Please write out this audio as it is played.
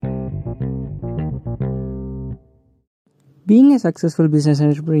Being a successful business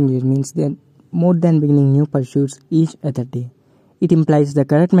entrepreneur means that more than beginning new pursuits each other day. It implies the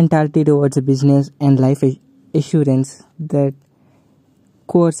correct mentality towards a business and life assurance that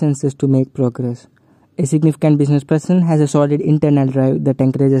coerces us to make progress. A significant business person has a solid internal drive that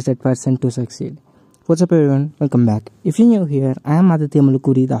encourages that person to succeed. What's up everyone? Welcome back. If you're new here, I am Aditya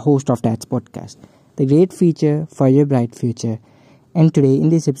Mulukuri, the host of Dad's Podcast, the great feature for your bright future. And today in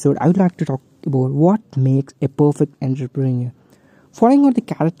this episode, I would like to talk about what makes a perfect entrepreneur. Following out the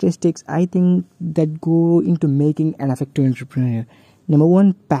characteristics I think that go into making an effective entrepreneur. Number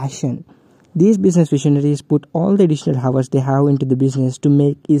one, passion. These business visionaries put all the additional hours they have into the business to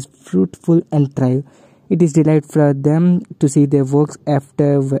make it fruitful and thrive. It is delightful for them to see their work's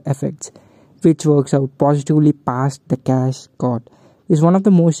after effects, which works out positively past the cash cost, is one of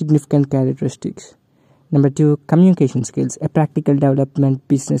the most significant characteristics. Number two, communication skills. A practical development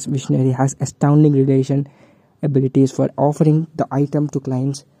business visionary has astounding relation abilities for offering the item to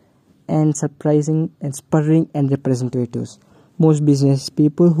clients and surprising and spurring and representatives. Most business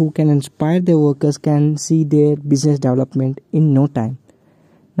people who can inspire their workers can see their business development in no time.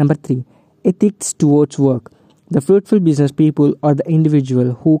 Number three, ethics towards work. The fruitful business people are the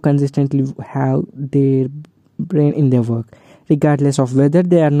individual who consistently have their brain in their work. Regardless of whether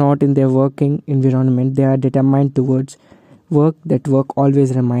they are not in their working environment, they are determined towards work. That work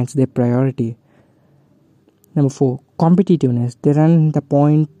always remains their priority. Number four, competitiveness. They run the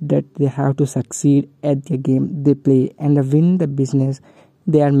point that they have to succeed at the game they play and win the business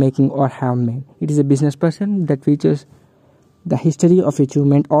they are making or have made. It is a business person that features the history of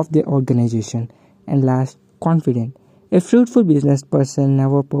achievement of their organization. And last, confident. A fruitful business person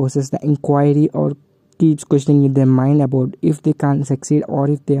never poses the inquiry or keeps questioning in their mind about if they can succeed or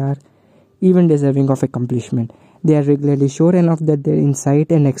if they are even deserving of accomplishment. They are regularly sure enough that their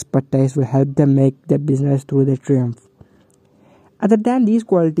insight and expertise will help them make their business through their triumph. Other than these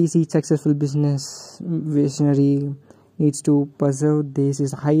qualities, each successful business visionary needs to preserve. This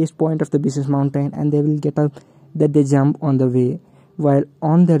is the highest point of the business mountain, and they will get up that they jump on the way while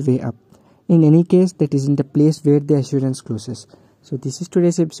on their way up. In any case, that is in the place where the assurance closes. So this is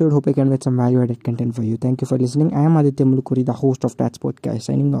today's episode. Hope I can get some value added content for you. Thank you for listening. I am Aditya Mulukuri, the host of Dad's Podcast,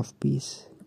 signing off. Peace.